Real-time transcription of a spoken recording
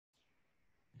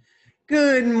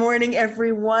Good morning,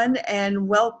 everyone, and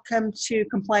welcome to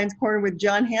Compliance Corner with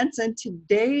John Hanson.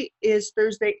 Today is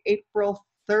Thursday, April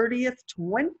 30th,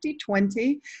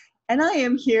 2020, and I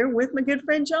am here with my good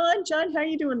friend, John. John, how are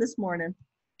you doing this morning?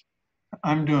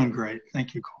 I'm doing great.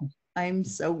 Thank you, Kole. I'm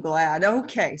so glad.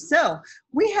 Okay, so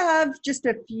we have just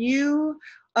a few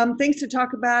things to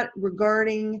talk about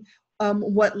regarding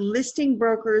what listing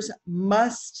brokers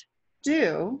must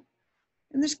do.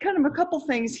 And there's kind of a couple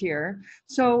things here.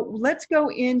 So let's go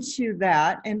into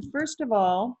that. And first of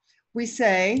all, we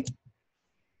say,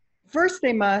 first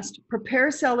they must prepare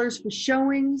sellers for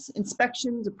showings,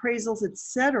 inspections, appraisals,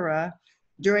 etc.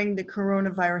 during the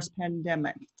coronavirus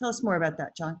pandemic. Tell us more about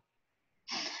that, John.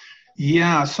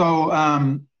 Yeah, so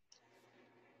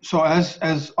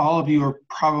as all of you are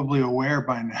probably aware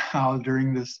by now,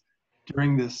 during this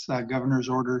governor's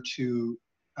order to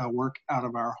work out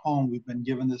of our home, we've been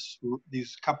given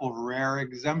these couple of rare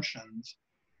exemptions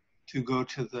to go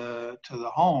to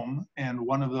the home, and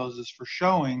one of those is for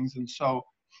showings. And so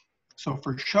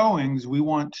for showings, we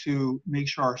want to make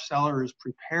sure our seller is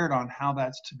prepared on how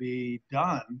that's to be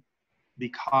done,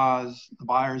 because the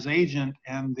buyer's agent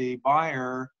and the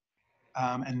buyer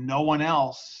and no one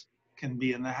else can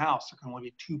be in the house. There can only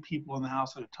be two people in the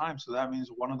house at a time. So that means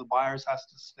one of the buyers has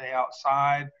to stay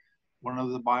outside. One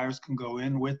of the buyers can go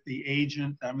in with the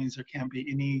agent. That means there can't be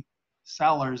any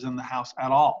sellers in the house at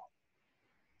all.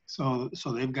 So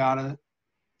they've got to,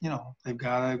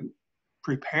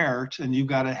 prepare to, and you've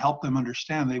got to help them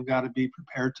understand they've got to be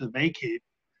prepared to vacate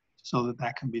so that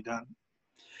that can be done.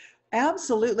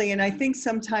 Absolutely. And I think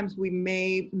sometimes we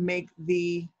may make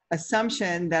the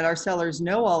assumption that our sellers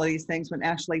know all of these things when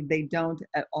actually they don't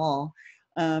at all.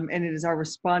 And it is our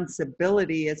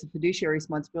responsibility as a fiduciary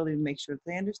responsibility to make sure that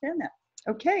they understand that.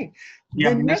 Okay. Yeah,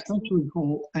 especially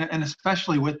cool, and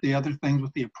especially with the other things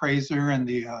with the appraiser and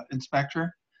the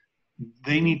inspector,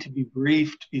 they need to be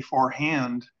briefed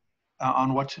beforehand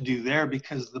on what to do there,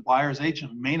 because the buyer's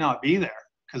agent may not be there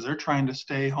because they're trying to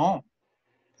stay home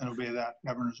and obey that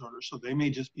governor's order. So they may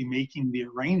just be making the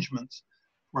arrangements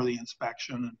for the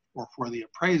inspection or for the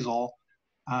appraisal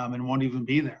and won't even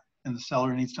be there. And the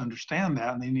seller needs to understand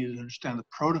that, and they need to understand the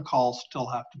protocols still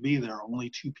have to be there. Only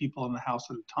two people in the house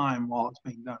at a time while it's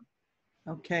being done.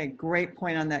 Okay, great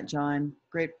point on that, John.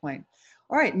 Great point.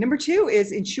 All right, number two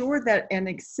is ensure that an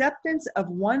acceptance of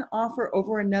one offer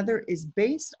over another is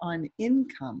based on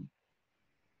income.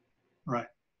 Right.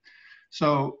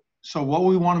 So what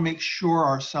we want to make sure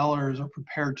our sellers are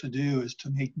prepared to do is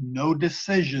to make no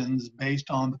decisions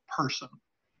based on the person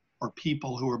or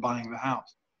people who are buying the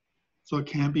house. So it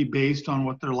can't be based on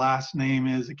what their last name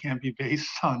is. It can't be based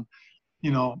on,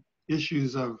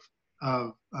 issues of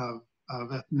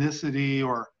ethnicity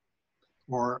or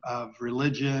of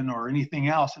religion or anything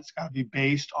else. It's got to be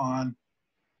based on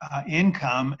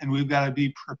income, and we've got to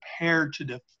be prepared to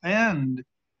defend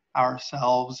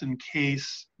ourselves in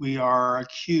case we are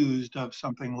accused of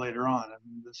something later on.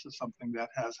 And this is something that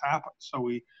has happened. So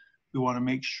we want to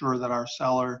make sure that our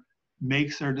seller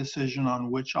makes their decision on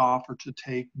which offer to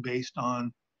take based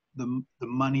on the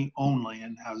money only,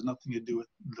 and has nothing to do with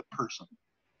the person.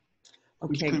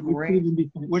 Okay,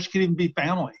 which could even be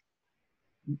family.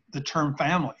 The term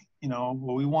family, well,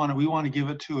 we want to give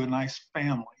it to a nice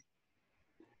family.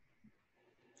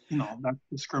 That's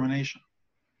discrimination.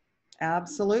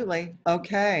 Absolutely.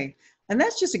 Okay. And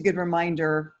that's just a good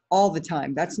reminder all the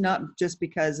time. That's not just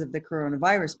because of the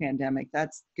coronavirus pandemic.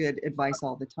 That's good advice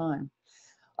all the time.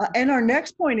 And our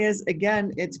next point is,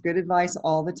 again, it's good advice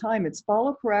all the time. It's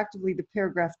follow proactively the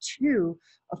paragraph 2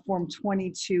 of Form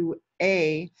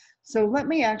 22A. So let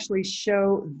me actually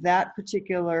show that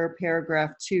particular paragraph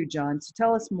 2, John. So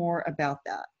tell us more about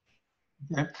that.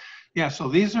 Okay. Yeah. So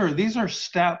these are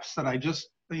steps that I just,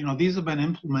 these have been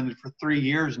implemented for 3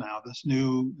 years now. This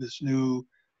new,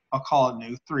 I'll call it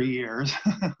new, 3 years.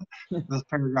 This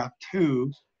paragraph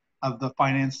 2 of the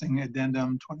financing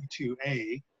addendum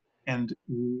 22A. And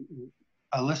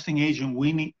a listing agent,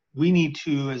 we need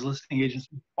to, as listing agents,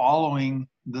 be following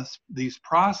these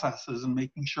processes and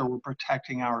making sure we're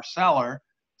protecting our seller,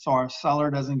 so our seller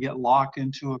doesn't get locked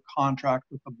into a contract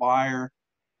with the buyer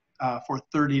for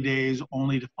 30 days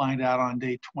only to find out on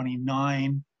day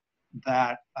 29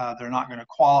 that they're not going to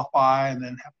qualify, and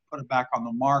then have to put it back on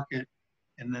the market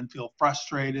and then feel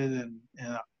frustrated and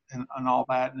all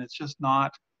that. And it's just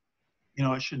not,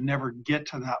 it should never get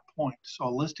to that point. So a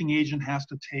listing agent has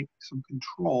to take some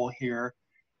control here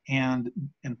and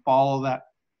follow that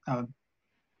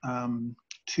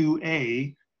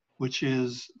 2A, which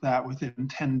is that within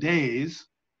 10 days,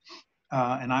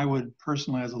 and I would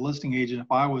personally, as a listing agent,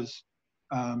 if I was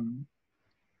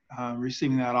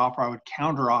receiving that offer, I would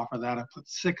counter offer that and put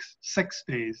six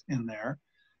days in there.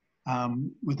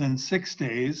 Within 6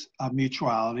 days of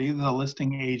mutuality, the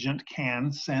listing agent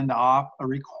can send off a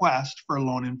request for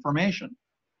loan information.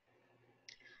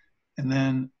 And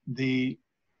then the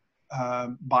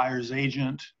buyer's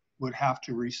agent would have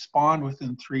to respond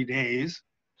within 3 days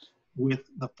with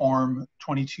the form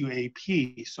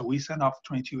 22AP. So we send off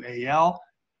 22AL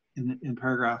in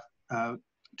paragraph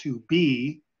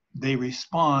 2B. They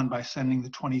respond by sending the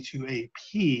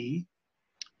 22AP.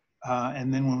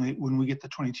 And then when we get the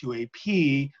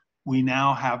 22AP, we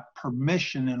now have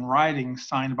permission in writing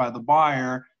signed by the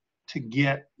buyer to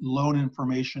get loan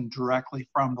information directly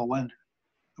from the lender.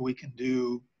 So we can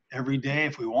do every day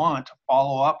if we want to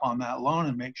follow up on that loan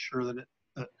and make sure that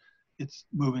it's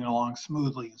moving along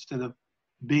smoothly, instead of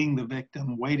being the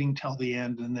victim, waiting till the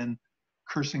end, and then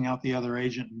cursing out the other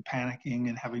agent and panicking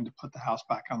and having to put the house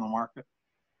back on the market.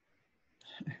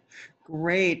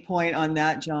 Great point on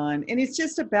that, John. And it's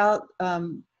just about,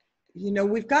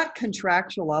 we've got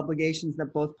contractual obligations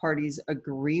that both parties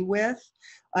agree with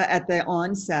at the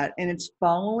onset, and it's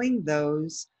following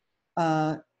those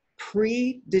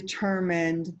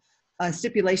predetermined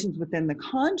stipulations within the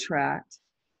contract.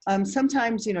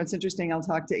 Sometimes, it's interesting, I'll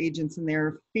talk to agents and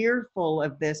they're fearful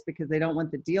of this because they don't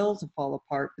want the deal to fall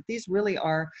apart, but these really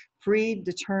are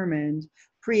predetermined,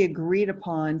 pre-agreed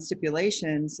upon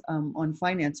stipulations on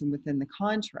financing within the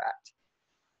contract.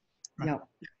 Right. No.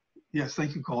 Yes,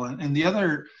 thank you, Kole. And the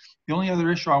only other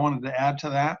issue I wanted to add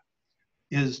to that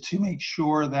is to make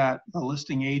sure that the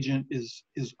listing agent is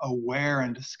aware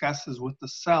and discusses with the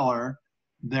seller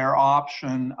their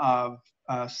option of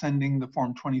sending the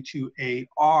form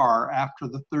 22AR after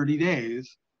the 30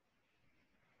 days.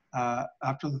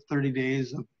 After the 30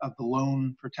 days of the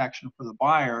loan protection for the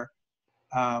buyer,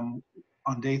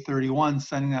 on day 31,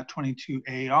 sending that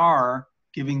 22AR,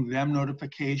 giving them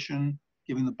notification,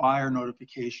 giving the buyer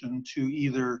notification to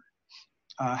either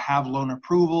have loan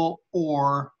approval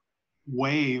or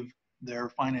waive their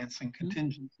financing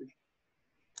contingency.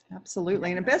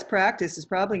 Absolutely. And a best practice is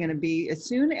probably going to be, as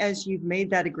soon as you've made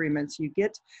that agreement, so you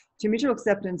get to mutual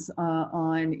acceptance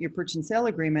on your purchase and sale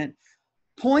agreement,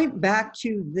 point back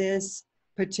to this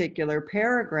particular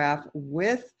paragraph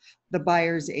with the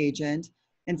buyer's agent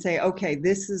and say, okay,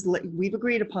 we've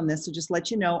agreed upon this. So just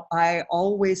let you know, I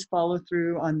always follow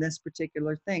through on this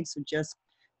particular thing. So just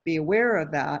be aware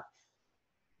of that.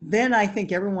 Then I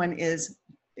think everyone is,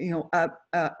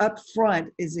 up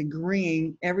front is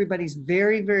agreeing. Everybody's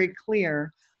very, very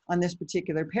clear on this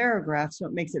particular paragraph. So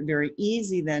it makes it very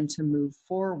easy then to move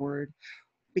forward,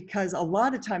 because a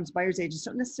lot of times buyer's agents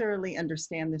don't necessarily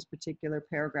understand this particular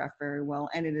paragraph very well.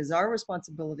 And it is our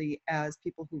responsibility as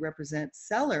people who represent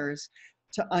sellers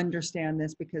to understand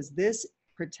this, because this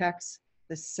protects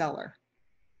the seller,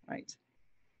 right?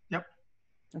 Yep.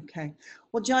 Okay.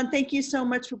 Well, John, thank you so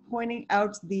much for pointing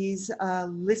out these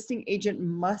listing agent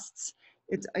musts.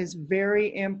 It is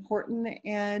very important.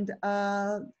 And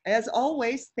as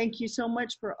always, thank you so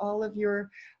much for all of your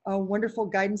wonderful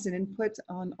guidance and input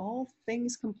on all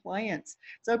things compliance.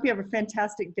 So I hope you have a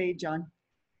fantastic day, John.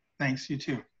 Thanks, you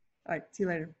too. All right. See you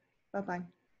later. Bye-bye.